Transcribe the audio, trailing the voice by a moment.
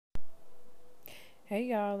Hey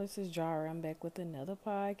y'all, this is Jara. I'm back with another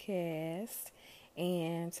podcast.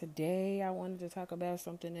 And today I wanted to talk about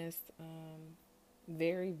something that's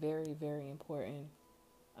very, very, very important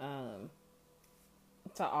um,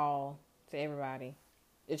 to all, to everybody.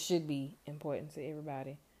 It should be important to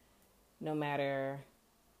everybody, no matter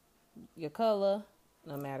your color,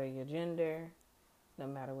 no matter your gender, no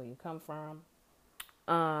matter where you come from.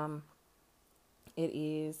 Um, it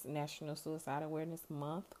is National Suicide Awareness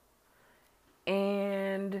Month.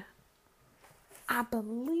 And I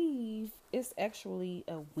believe it's actually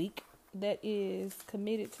a week that is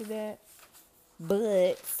committed to that,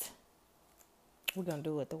 but we're gonna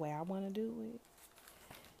do it the way I want to do it,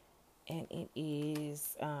 and it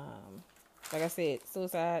is, like I said,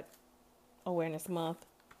 Suicide Awareness Month.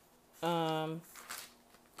 Um,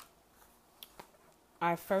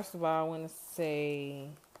 I first of all want to say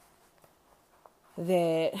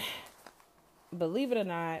that, believe it or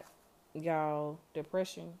not, y'all,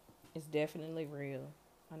 depression is definitely real.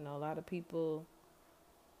 I know a lot of people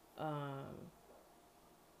um,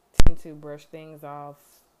 tend to brush things off,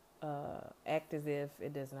 act as if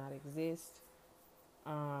it does not exist.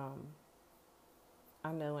 Um,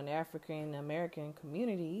 I know in the African American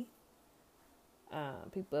community,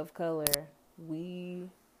 people of color, we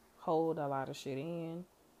hold a lot of shit in.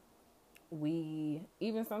 We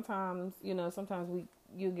even sometimes, sometimes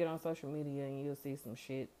you'll get on social media and you'll see some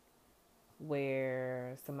shit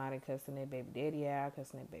where somebody cussing their baby daddy out,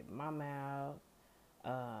 cussing their baby mama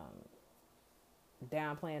out,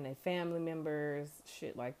 downplaying their family members,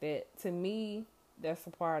 shit like that. To me, that's a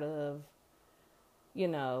part of,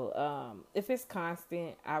 if it's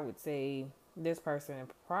constant, I would say this person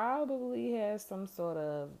probably has some sort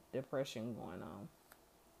of depression going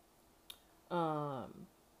on.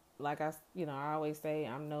 I always say,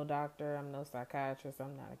 I'm no doctor, I'm no psychiatrist,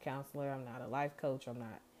 I'm not a counselor, I'm not a life coach, I'm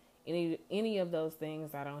not any of those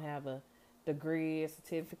things. I don't have a degree, a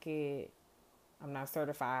certificate. I'm not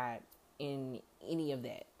certified in any of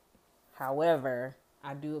that. However,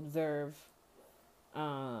 I do observe.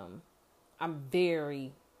 I'm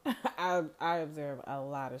very. I observe a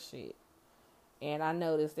lot of shit, and I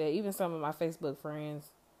noticed that even some of my Facebook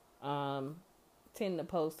friends um, tend to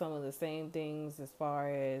post some of the same things as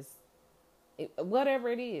far as whatever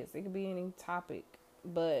it is. It could be any topic,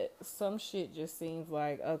 but some shit just seems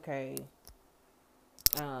like, okay,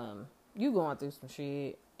 you going through some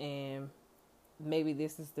shit, and maybe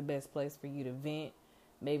this is the best place for you to vent.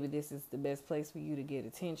 Maybe this is the best place for you to get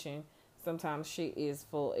attention. Sometimes shit is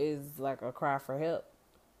like a cry for help.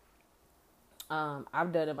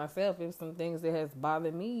 I've done it myself. There's some things that has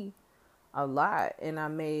bothered me a lot, and I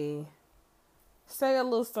may say a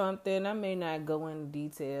little something. I may not go into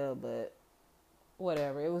detail, but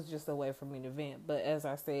whatever. It was just a way for me to vent. But as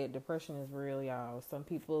I said, depression is real, y'all. Some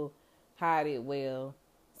people hide it well,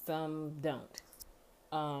 some don't.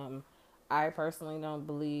 I personally don't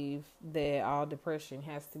believe that all depression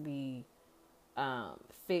has to be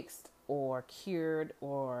fixed or cured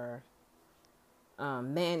or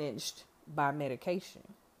managed by medication.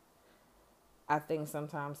 I think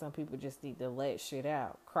sometimes some people just need to let shit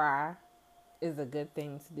out. Cry is a good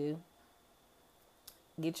thing to do.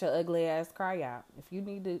 Get your ugly ass cry out. If you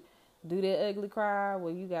need to do that ugly cry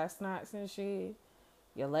where you got snots and shit,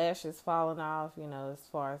 your lashes falling off, as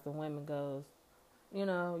far as the women goes, you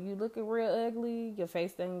looking real ugly, your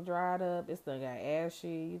face done dried up, it's done got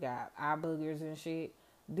ashy, you got eye boogers and shit.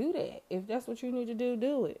 Do that. If that's what you need to do,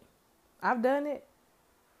 do it. I've done it.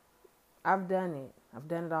 I've done it. I've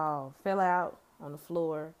done it all. Fell out on the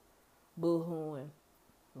floor, boo-hooing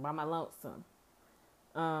by my lonesome.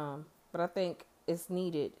 But I think it's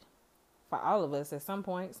needed for all of us at some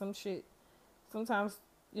point. Some shit, sometimes,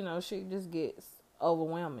 shit just gets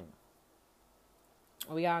overwhelming.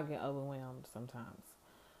 We all get overwhelmed sometimes.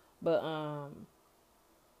 But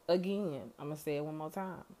again, I'm going to say it one more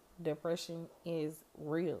time. Depression is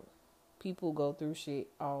real. People go through shit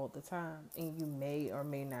all the time, and you may or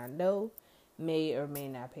may not know, may or may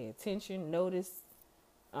not pay attention, notice.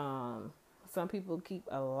 Some people keep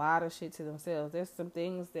a lot of shit to themselves. There's some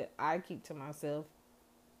things that I keep to myself,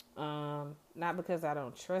 not because I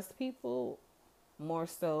don't trust people, more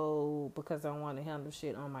so because I want to handle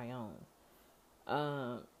shit on my own.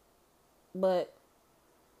 But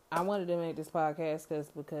I wanted to make this podcast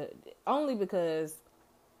because,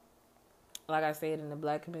 like I said, in the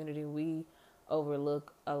black community, we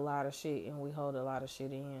overlook a lot of shit and we hold a lot of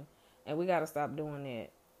shit in, and we got to stop doing that.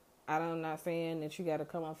 I'm not saying that you got to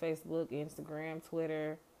come on Facebook, Instagram,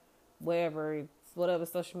 Twitter, whatever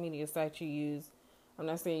social media site you use. I'm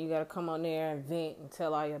not saying you got to come on there and vent and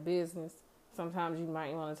tell all your business. Sometimes you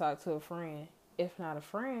might want to talk to a friend. If not a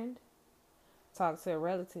friend, Talk to a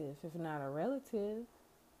relative. If not a relative,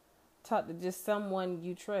 talk to just someone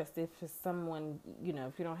you trust. If it's someone,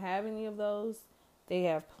 if you don't have any of those, they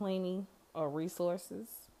have plenty of resources.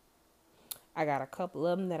 I got a couple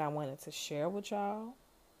of them that I wanted to share with y'all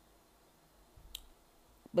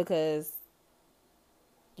because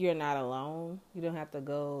you're not alone. You don't have to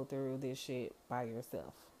go through this shit by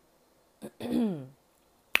yourself.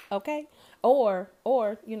 Okay? Or,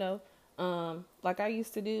 like I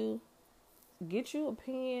used to do, get you a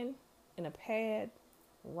pen and a pad,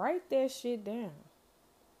 write that shit down.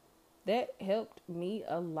 That helped me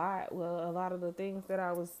a lot. Well, a lot of the things that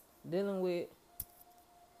I was dealing with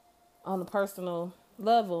on the personal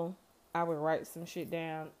level, I would write some shit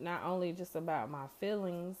down, not only just about my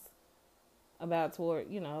feelings about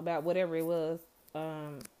whatever it was,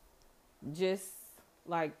 just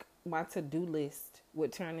like my to-do list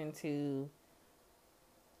would turn into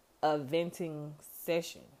a venting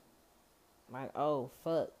session. Like, oh,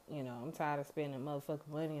 fuck, I'm tired of spending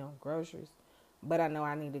motherfucking money on groceries, but I know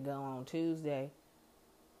I need to go on Tuesday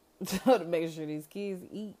to make sure these kids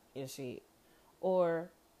eat and shit.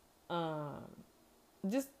 Or,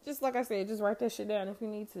 just like I said, just write that shit down if you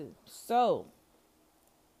need to. So,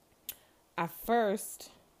 I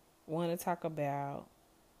first want to talk about,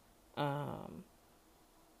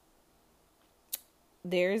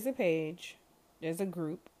 there's a page, there's a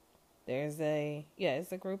group, it's a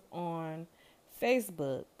group on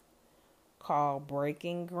Facebook called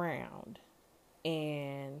Breaking Ground.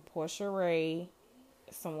 And Portia Ray,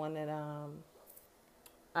 someone that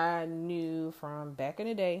I knew from back in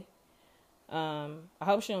the day. I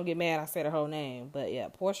hope she don't get mad I said her whole name. But yeah,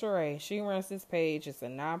 Portia Ray, she runs this page. It's a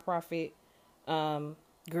nonprofit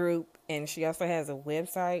group. And she also has a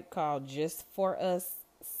website called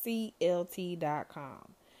justforusclt.com.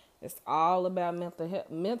 It's all about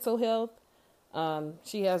mental health.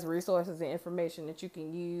 She has resources and information that you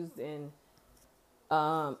can use, and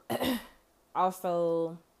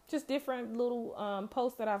also just different little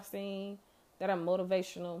posts that I've seen that are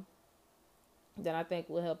motivational that I think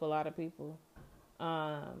will help a lot of people.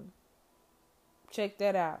 Check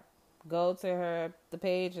that out. Go to the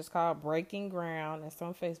page is called Breaking Ground. It's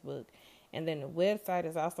on Facebook. And then the website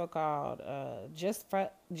is also called just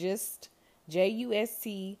JUST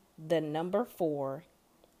 4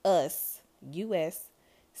 USCLT.com.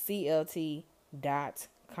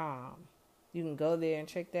 You can go there and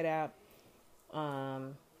check that out,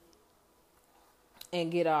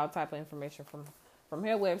 and get all type of information from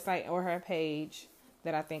her website or her page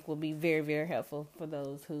that I think will be very, very helpful for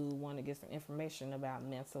those who want to get some information about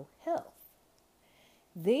mental health.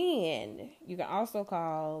 Then you can also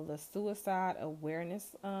call the Suicide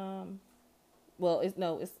Awareness. It's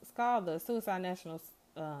called the Suicide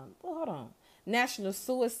National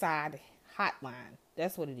Suicide Hotline.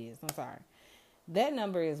 That's what it is. I'm sorry. That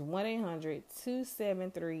number is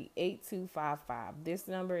 1-800-273-8255. This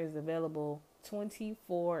number is available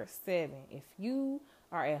 24/7. If you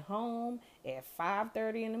are at home at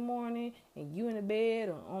 5:30 in the morning and you in the bed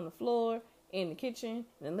or on the floor, in the kitchen,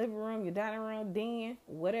 in the living room, your dining room, den,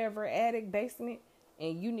 whatever, attic, basement,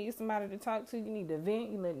 and you need somebody to talk to, you need to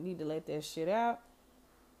vent, you need to let that shit out,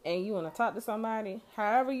 and you want to talk to somebody,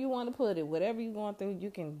 however you want to put it, whatever you're going through,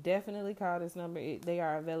 you can definitely call this number. They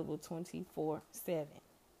are available 24/7.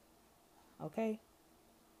 Okay?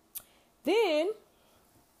 Then,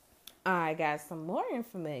 I got some more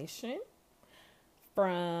information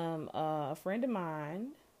from a friend of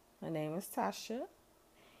mine. Her name is Tasha.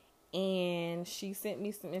 And she sent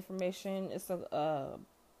me some information. It's it's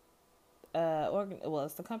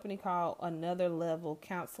a company called Another Level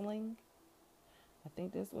Counseling. I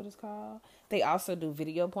think that's what it's called. They also do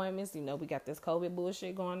video appointments. We got this COVID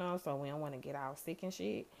bullshit going on, so we don't want to get all sick and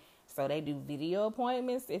shit. So they do video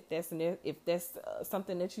appointments if that's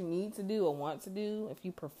something that you need to do or want to do. If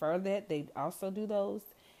you prefer that, they also do those.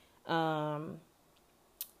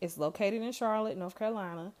 It's located in Charlotte, North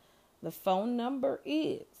Carolina. The phone number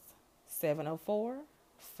is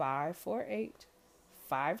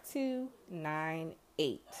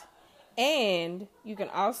 704-548-5298. And you can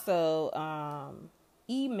also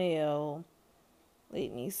email,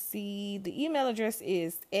 let me see, the email address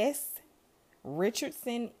is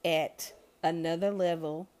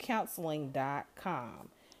srichardson@anotherlevelcounseling.com.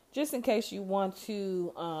 Just in case you want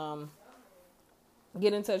to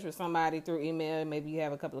get in touch with somebody through email. Maybe you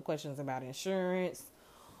have a couple of questions about insurance,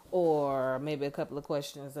 or maybe a couple of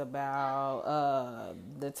questions about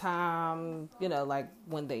the time, like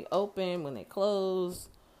when they open, when they close,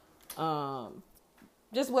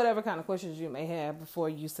 just whatever kind of questions you may have before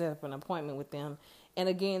you set up an appointment with them. And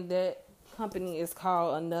again, that company is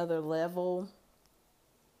called Another Level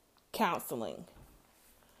counseling.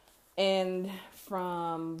 And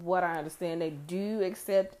from what I understand, they do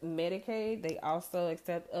accept Medicaid. They also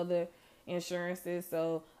accept other insurances.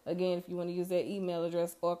 So, again, if you want to use that email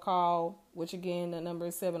address or call, which again, the number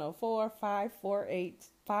is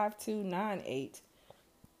 704-548-5298.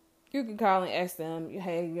 You can call and ask them,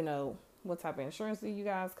 hey, what type of insurance do you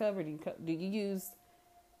guys cover? Do you use,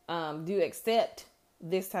 do you accept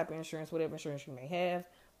this type of insurance, whatever insurance you may have?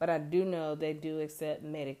 But I do know they do accept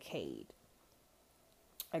Medicaid.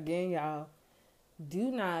 Again, y'all, do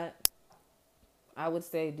not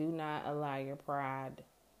allow your pride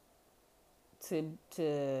to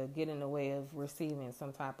get in the way of receiving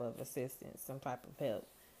some type of assistance, some type of help.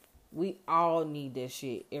 We all need this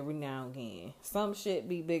shit every now and again. Some shit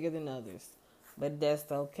be bigger than others, but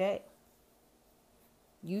that's okay.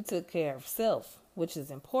 You took care of self, which is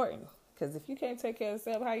important. Because if you can't take care of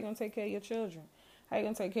self, how you going to take care of your children? How you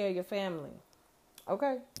going to take care of your family?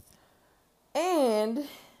 Okay? And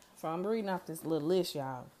so I'm reading off this little list,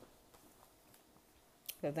 y'all.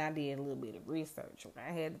 Because I did a little bit of research when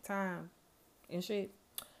I had the time and shit.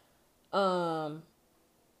 So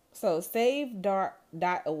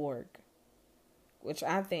save.org, which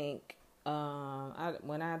I think,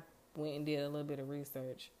 when I went and did a little bit of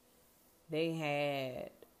research, they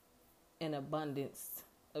had an abundance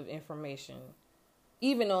of information.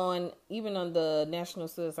 Even on the National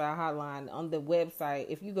Suicide Hotline, on the website,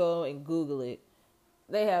 if you go and Google it,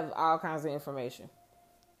 they have all kinds of information.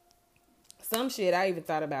 Some shit I even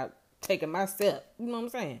thought about taking myself. You know what I'm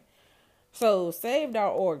saying? So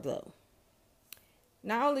save.org though.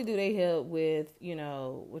 Not only do they help with,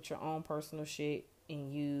 with your own personal shit,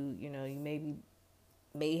 and you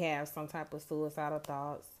may have some type of suicidal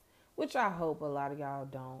thoughts, which I hope a lot of y'all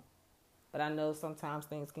don't. But I know sometimes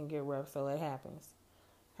things can get rough, so it happens.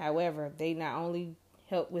 However, they not only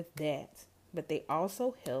help with that, but they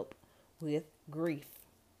also help with grief.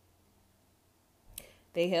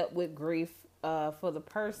 They help with grief for the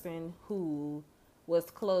person who was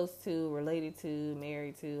close to, related to,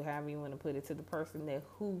 married to, however you want to put it, to the person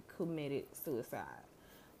who committed suicide,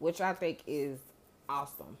 which I think is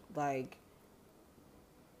awesome. Like,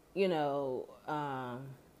 I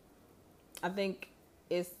think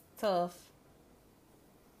it's tough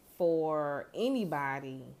for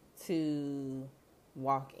anybody to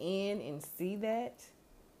walk in and see that,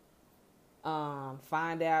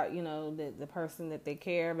 find out, that the person that they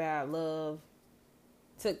care about, love,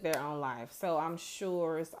 took their own life. So I'm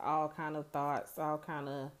sure it's all kind of thoughts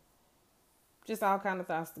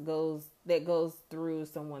that goes through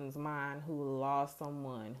someone's mind who lost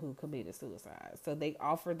someone who committed suicide. So they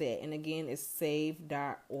offer that. And again, it's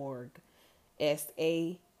save.org.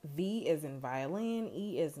 SAV as in violin,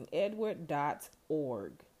 E as in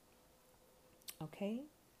Edward.org. Okay.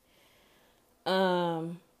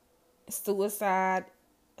 Suicide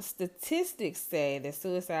statistics say that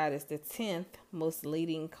suicide is the 10th most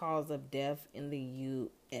leading cause of death in the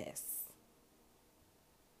U.S.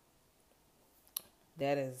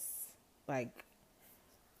 That is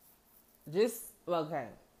okay.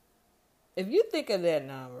 If you think of that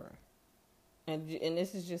number, and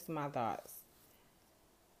this is just my thoughts,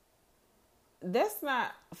 that's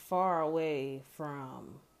not far away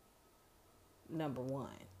from number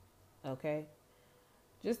one. Okay?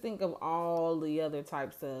 Just think of all the other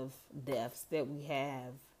types of deaths that we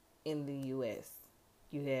have in the U.S.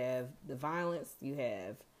 You have the violence, you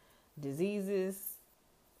have diseases,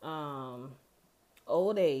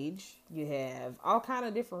 old age, you have all kind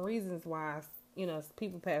of different reasons why,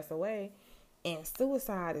 people pass away. And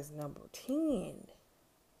suicide is number 10.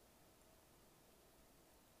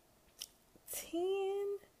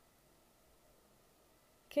 10?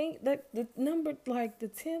 The number, the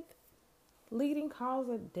 10th leading cause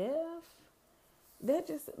of death, that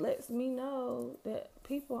just lets me know that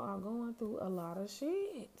people are going through a lot of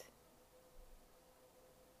shit.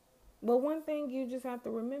 But one thing you just have to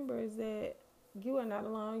remember is that you are not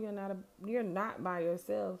alone. You're not by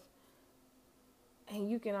yourself. And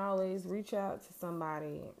you can always reach out to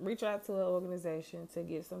somebody, reach out to an organization to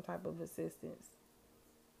get some type of assistance.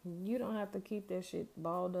 You don't have to keep that shit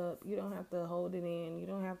balled up. You don't have to hold it in. You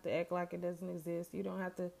don't have to act like it doesn't exist. You don't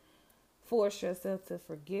have to force yourself to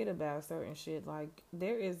forget about certain shit.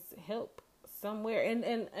 There is help somewhere.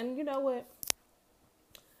 And you know what?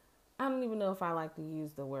 I don't even know if I like to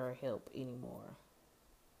use the word help anymore.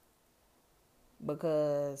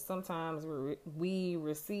 Because sometimes we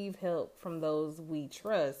receive help from those we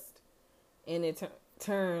trust, and it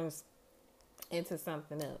turns into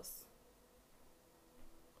something else.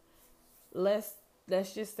 Let's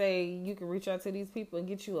just say you can reach out to these people and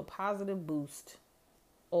get you a positive boost,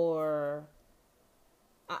 or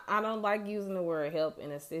I don't like using the word help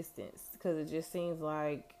and assistance because it just seems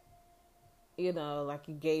like, like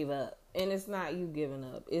you gave up. And it's not you giving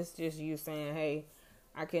up. It's just you saying, hey,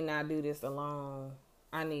 I cannot do this alone.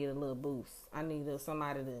 I need a little boost. I need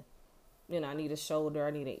somebody to, I need a shoulder.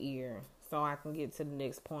 I need an ear so I can get to the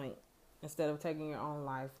next point. Instead of taking your own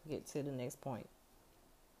life, get to the next point.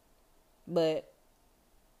 But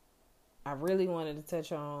I really wanted to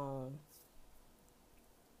touch on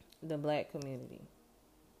the Black community.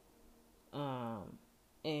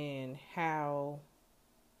 And how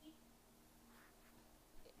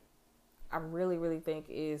I really, really think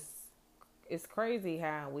it's crazy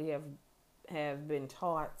how we have been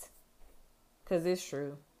taught, because it's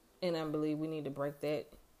true, and I believe we need to break that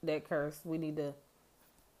curse. We need to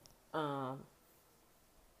turn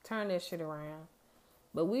that shit around.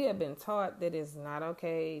 But we have been taught that it's not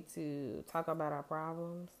okay to talk about our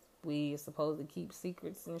problems. We are supposed to keep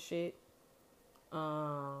secrets and shit.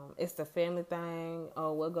 It's the family thing.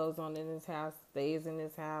 Oh, what goes on in this house stays in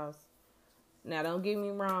this house. Now, don't get me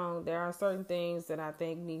wrong. There are certain things that I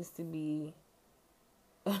think needs to be...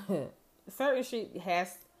 certain shit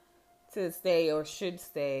has to stay or should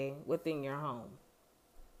stay within your home.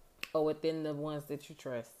 Or within the ones that you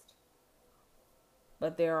trust.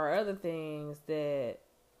 But there are other things that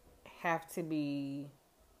have to be...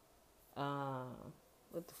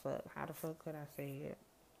 what the fuck? How the fuck could I say it?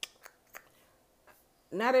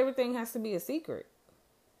 Not everything has to be a secret.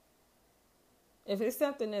 If it's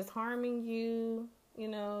something that's harming you,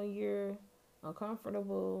 you're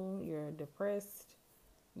uncomfortable, you're depressed,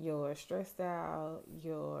 you're stressed out,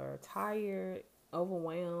 you're tired,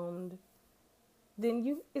 overwhelmed,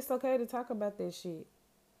 then it's okay to talk about that shit.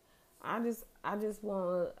 I just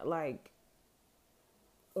want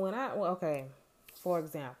for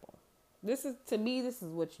example, this is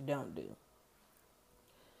what you don't do.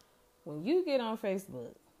 When you get on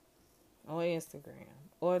Facebook or Instagram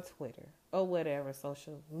or Twitter or whatever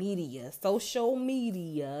social media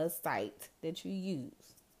site that you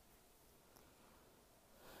use,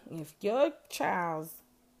 if your child's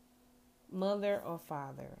mother or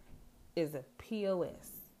father is a POS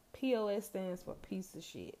stands for piece of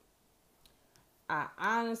shit, I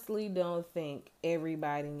honestly don't think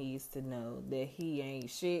everybody needs to know that he ain't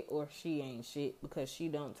shit or she ain't shit because she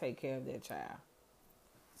don't take care of their child.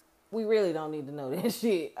 We really don't need to know that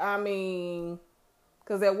shit. I mean,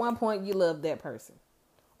 because at one point you loved that person.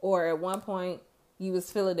 Or at one point you was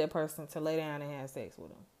feeling that person to lay down and have sex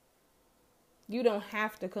with them. You don't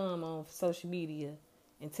have to come on social media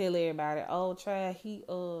and tell everybody, oh, child, he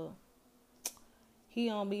don't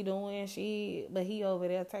be doing shit, but he over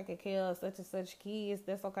there taking care of such and such kids.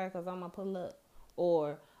 That's okay, because I'm going to pull up.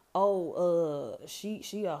 Or,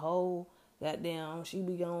 she a hoe. Goddamn, she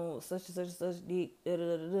be on such and such dick. Da, da,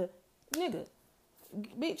 da, da, da. Nigga,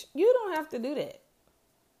 bitch, you don't have to do that.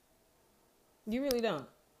 You really don't.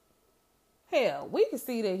 Hell, we can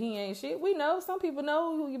see that he ain't shit. We know. Some people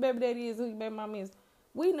know who your baby daddy is, who your baby mama is.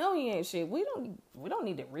 We know he ain't shit. We don't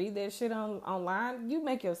need to read that shit online. You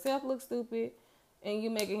make yourself look stupid, and you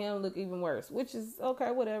making him look even worse, which is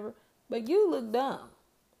okay, whatever. But you look dumb,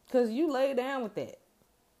 because you lay down with that.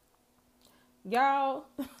 Y'all...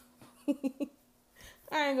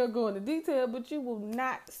 I ain't gonna go into detail, but you will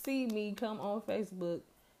not see me come on Facebook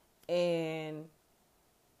and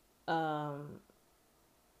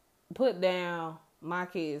put down my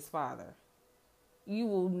kid's father. You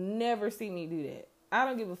will never see me do that. I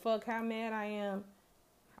don't give a fuck how mad I am.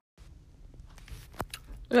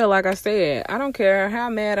 Yeah, like I said, I don't care how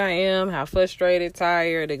mad I am, how frustrated,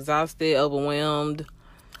 tired, exhausted, overwhelmed.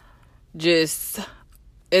 Just...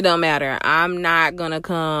 it don't matter. I'm not going to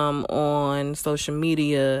come on social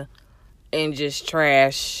media and just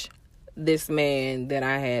trash this man that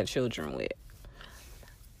I had children with.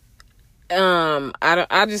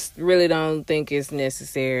 I just really don't think it's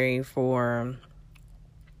necessary for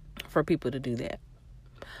people to do that.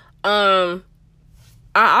 I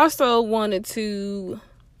also wanted to...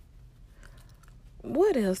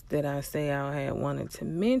 what else did I say I had wanted to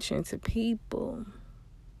mention to people?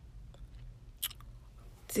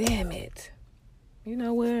 Damn it. You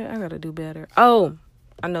know what? I gotta do better. Oh,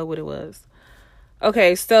 I know what it was.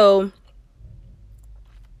 Okay, so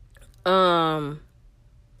I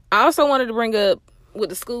also wanted to bring up with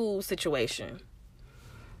the school situation.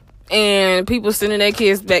 And people sending their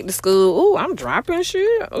kids back to school. Ooh, I'm dropping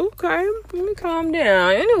shit. Okay, let me calm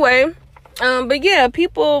down. Anyway, but yeah,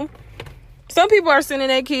 some people are sending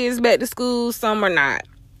their kids back to school, some are not.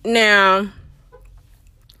 Now,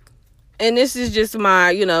 and this is just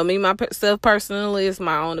my, me, myself personally, it's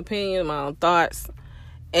my own opinion, my own thoughts.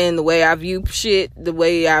 and the way I view shit, the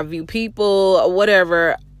way I view people, or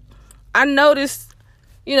whatever, I noticed,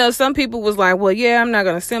 some people was like, well, yeah, I'm not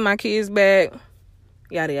going to send my kids back,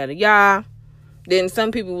 yada, yada, yada. Then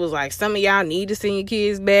some people was like, some of y'all need to send your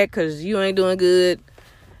kids back because you ain't doing good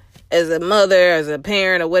as a mother, as a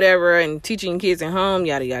parent, or whatever, and teaching kids at home,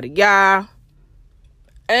 yada, yada, yada.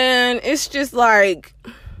 And it's just like,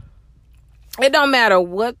 it don't matter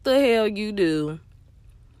what the hell you do.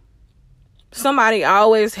 Somebody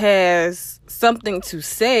always has something to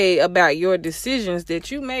say about your decisions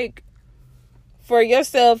that you make for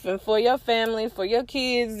yourself and for your family, for your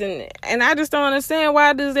kids. And I just don't understand,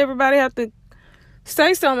 why does everybody have to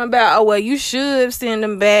say something about, oh, well, you should send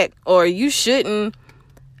them back or you shouldn't.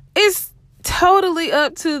 It's totally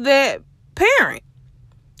up to that parent.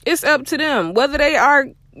 It's up to them. Whether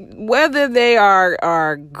they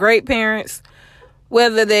are great parents,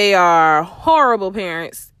 whether they are horrible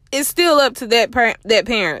parents, it's still up to that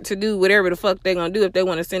parent to do whatever the fuck they're going to do if they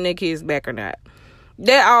want to send their kids back or not.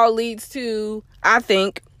 That all leads to, I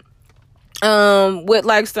think, with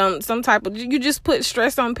like some type of, you just put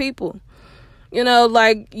stress on people.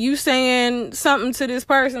 Like you saying something to this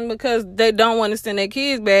person because they don't want to send their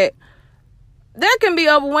kids back. That can be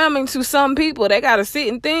overwhelming to some people. They got to sit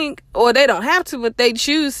and think, or they don't have to, but they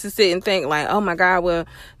choose to sit and think like, oh my God, well,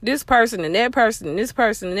 this person and that person and this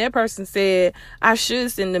person and that person said I should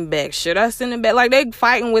send them back. Should I send them back? Like they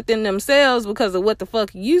fighting within themselves because of what the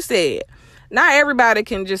fuck you said. Not everybody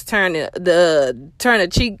can just turn a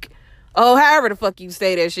cheek. Oh, however the fuck you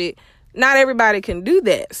say that shit. Not everybody can do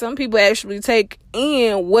that. Some people actually take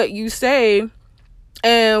in what you say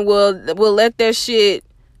and will let that shit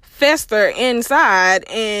fester inside,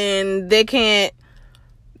 and they can't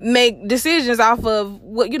make decisions off of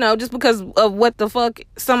what, just because of what the fuck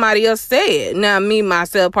somebody else said. Now, me,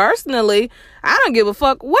 myself, personally, I don't give a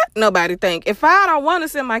fuck what nobody think. If I don't want to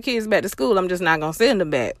send my kids back to school, I'm just not going to send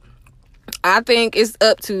them back. I think it's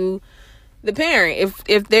up to the parent.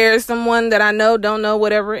 If there's someone that I know, don't know,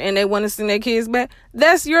 whatever, and they want to send their kids back,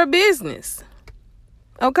 that's your business.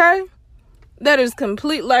 Okay? That is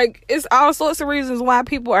complete. Like, it's all sorts of reasons why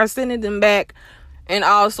people are sending them back, and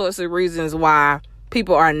all sorts of reasons why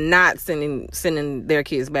people are not sending their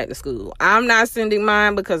kids back to school. I'm not sending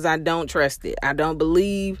mine because I don't trust it. I don't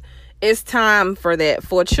believe it's time for that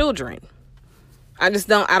for children. I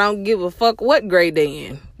don't give a fuck what grade they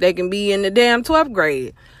in. They can be in the damn 12th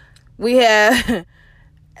grade. I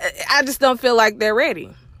just don't feel like they're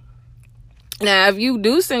ready. Now, if you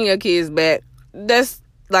do send your kids back, that's,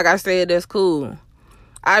 like I said, that's cool.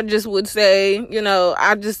 I just would say,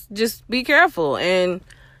 I just be careful. And,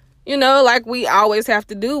 like we always have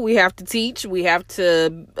to do, we have to teach, we have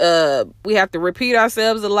to repeat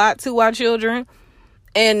ourselves a lot to our children.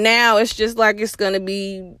 And now it's just like it's going to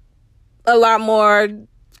be a lot more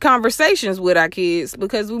conversations with our kids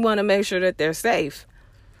because we want to make sure that they're safe.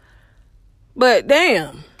 But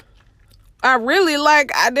damn, I really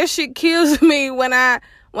this shit kills me when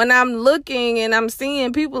I'm looking and I'm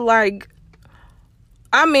seeing people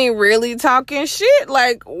really talking shit.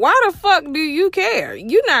 Like, why the fuck do you care?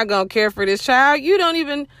 You're not gonna care for this child.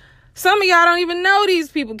 Some of y'all don't even know these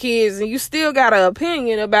people kids, and you still got an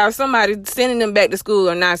opinion about somebody sending them back to school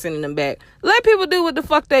or not sending them back. Let people do what the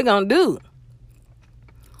fuck they gonna do.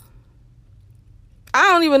 I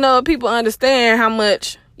don't even know if people understand how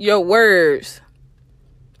much your words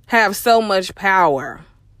have so much power.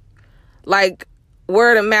 Like,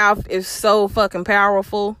 word of mouth is so fucking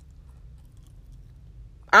powerful.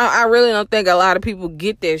 I really don't think a lot of people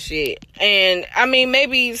get that shit. And,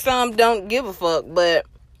 maybe some don't give a fuck, but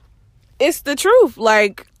it's the truth.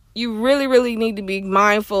 Like, you really, really need to be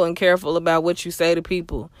mindful and careful about what you say to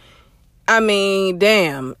people.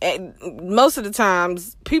 Damn. Most of the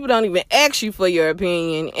times, people don't even ask you for your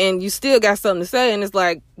opinion, and you still got something to say, and it's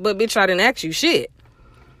like, but bitch, I didn't ask you shit.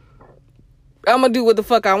 I'm gonna do what the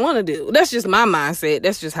fuck I want to do. That's just my mindset.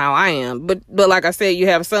 That's just how I am. But like I said, you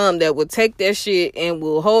have some that will take that shit and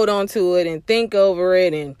will hold on to it and think over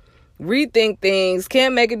it and rethink things,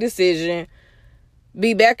 can't make a decision,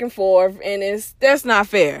 be back and forth, and that's not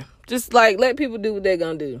fair. Just let people do what they're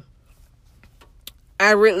gonna do.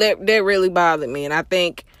 That really bothered me, and I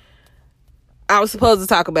think I was supposed to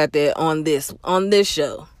talk about that on this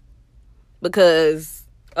show because,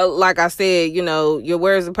 like I said, your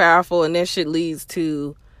words are powerful, and that shit leads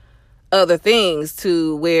to other things,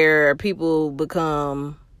 to where people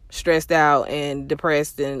become stressed out and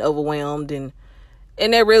depressed and overwhelmed, and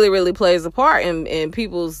that really, really plays a part in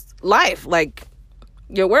people's life. Like,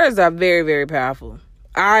 your words are very, very powerful.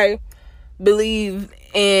 I believe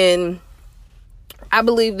in I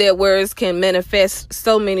believe that words can manifest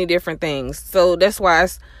so many different things. So that's why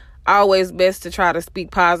it's always best to try to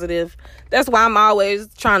speak positive. That's why I'm always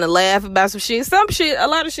trying to laugh about some shit. A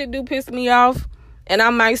lot of shit do piss me off, and I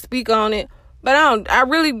might speak on it, but I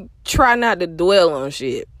really try not to dwell on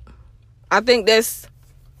shit. I think that's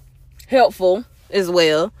helpful as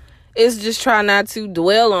well. It's just try not to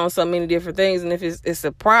dwell on so many different things, and if it's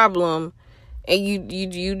a problem, and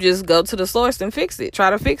you just go to the source and fix it.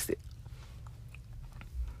 Try to fix it.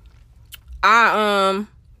 I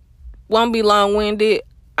won't be long-winded.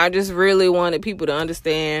 I just really wanted people to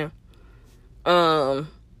understand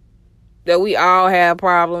that we all have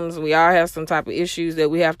problems. We all have some type of issues that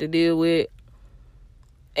we have to deal with.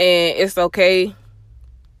 And it's okay.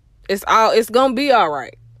 It's gonna be all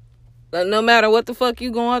right. No matter what the fuck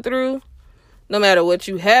you going through, no matter what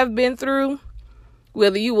you have been through,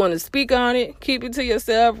 whether you want to speak on it, keep it to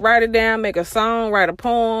yourself, write it down, make a song, write a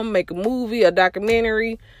poem, make a movie, a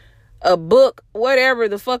documentary, a book, whatever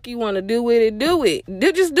the fuck you want to do with it, do it.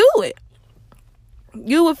 Just do it.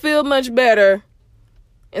 You would feel much better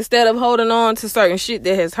instead of holding on to certain shit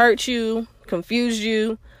that has hurt you, confused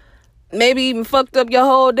you, maybe even fucked up your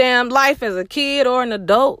whole damn life as a kid or an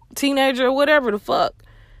adult, teenager, or whatever the fuck.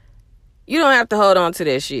 You don't have to hold on to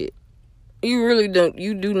that shit. You really don't.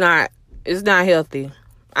 You do not. It's not healthy.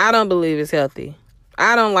 I don't believe it's healthy.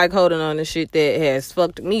 I don't like holding on to shit that has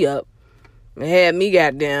fucked me up. It had me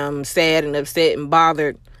goddamn sad and upset and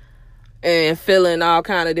bothered and feeling all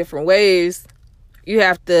kind of different ways. You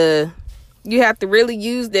have to really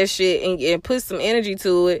use that shit and put some energy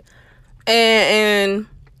to it and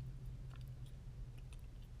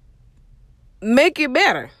make it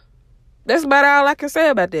better. That's about all I can say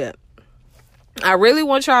about that. I really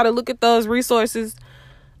want y'all to look at those resources,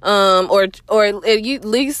 or at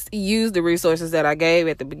least use the resources that I gave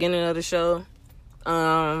at the beginning of the show.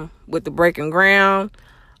 With the Breaking Ground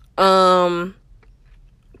page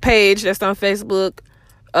that's on Facebook.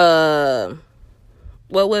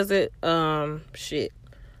 What was it? Shit.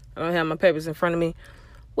 I don't have my papers in front of me.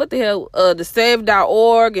 What the hell? The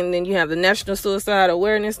save.org, and then you have the National Suicide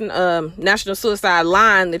Awareness, National Suicide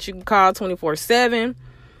Line that you can call 24/7.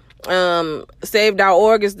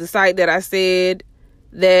 Save.org is the site that I said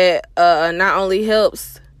that not only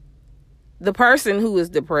helps the person who is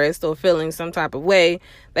depressed or feeling some type of way,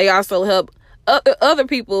 they also help other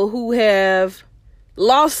people who have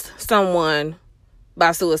lost someone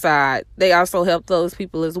by suicide. They also help those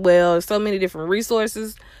people as well. There's so many different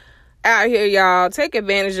resources out here, y'all. Take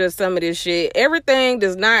advantage of some of this shit. Everything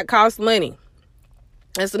does not cost money.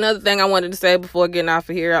 That's another thing I wanted to say before getting off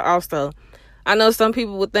of here also. I know some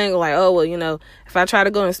people would think like, oh, well, if I try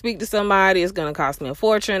to go and speak to somebody, it's going to cost me a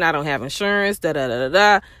fortune. I don't have insurance,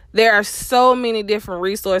 da-da-da-da-da. There are so many different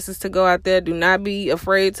resources to go out there. Do not be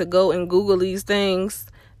afraid to go and Google these things.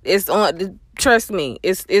 Trust me,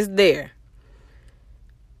 it's there.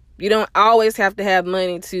 You don't always have to have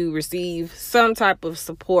money to receive some type of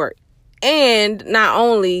support. And not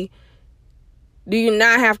only do you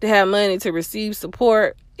not have to have money to receive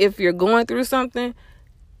support if you're going through something,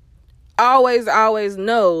 always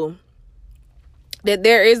know that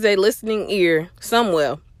there is a listening ear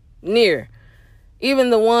somewhere near.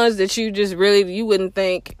 Even the ones that you just really, you wouldn't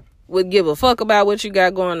think would give a fuck about what you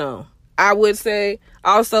got going on. I would say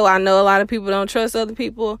also, I know a lot of people don't trust other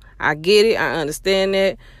people. I get it. I understand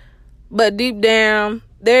that. But deep down,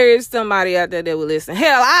 there is somebody out there that will listen.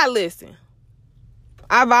 Hell, I listen.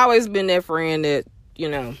 I've always been that friend that,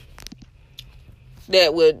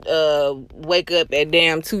 that would wake up at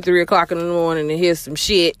damn 2-3 o'clock in the morning and hear some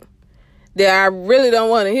shit that I really don't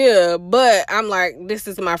want to hear, but I'm like, this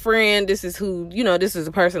is my friend, this is who, this is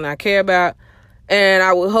the person I care about, and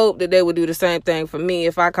I would hope that they would do the same thing for me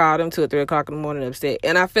if I called them 2 or 3 o'clock in the morning upset,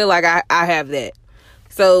 and I feel like I have that.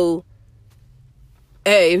 So,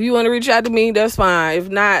 hey, if you want to reach out to me, that's fine. If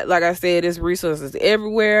not, like I said, there's resources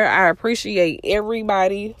everywhere. I appreciate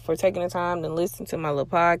everybody for taking the time to listen to my little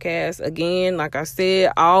podcast. Again, like I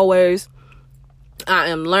said, always, I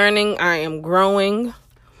am learning. I am growing.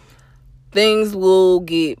 Things will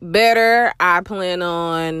get better. I plan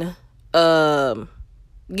on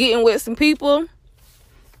getting with some people,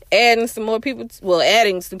 adding some people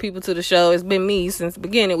to the show. It's been me since the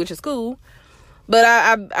beginning, which is cool. But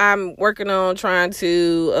I'm working on trying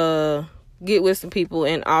to get with some people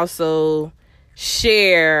and also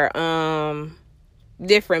share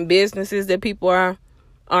different businesses that people are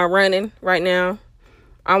running right now.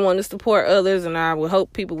 I want to support others, and I would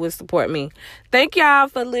hope people would support me. Thank y'all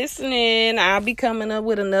for listening. I'll be coming up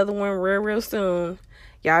with another one real soon.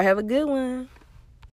 Y'all have a good one.